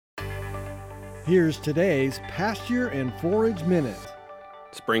Here's today's Pasture and Forage Minute.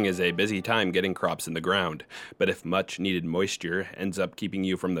 Spring is a busy time getting crops in the ground, but if much needed moisture ends up keeping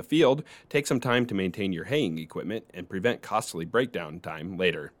you from the field, take some time to maintain your haying equipment and prevent costly breakdown time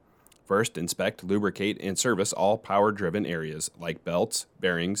later. First, inspect, lubricate, and service all power-driven areas like belts,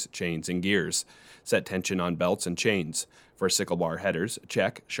 bearings, chains, and gears. Set tension on belts and chains. For sickle bar headers,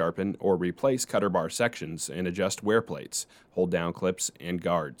 check, sharpen, or replace cutter bar sections and adjust wear plates, hold down clips, and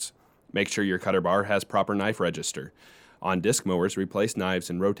guards. Make sure your cutter bar has proper knife register. On disc mowers, replace knives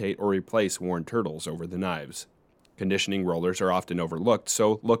and rotate or replace worn turtles over the knives. Conditioning rollers are often overlooked,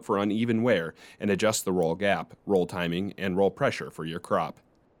 so look for uneven wear and adjust the roll gap, roll timing, and roll pressure for your crop.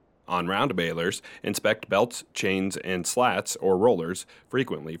 On round balers, inspect belts, chains, and slats or rollers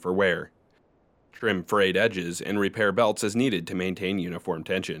frequently for wear. Trim frayed edges and repair belts as needed to maintain uniform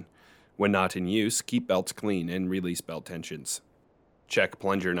tension. When not in use, keep belts clean and release belt tensions. Check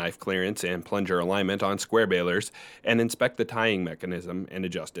plunger knife clearance and plunger alignment on square balers and inspect the tying mechanism and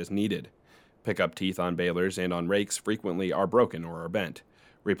adjust as needed. Pickup teeth on balers and on rakes frequently are broken or are bent.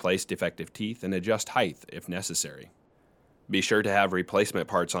 Replace defective teeth and adjust height if necessary. Be sure to have replacement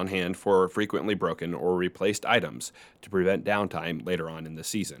parts on hand for frequently broken or replaced items to prevent downtime later on in the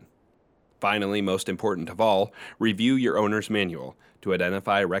season. Finally, most important of all, review your owner's manual to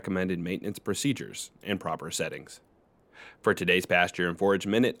identify recommended maintenance procedures and proper settings. For today's Pasture and Forage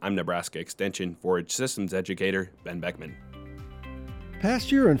Minute, I'm Nebraska Extension Forage Systems Educator Ben Beckman.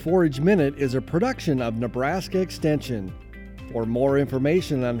 Pasture and Forage Minute is a production of Nebraska Extension. For more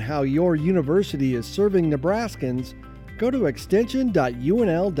information on how your university is serving Nebraskans, go to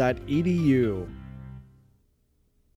extension.unl.edu.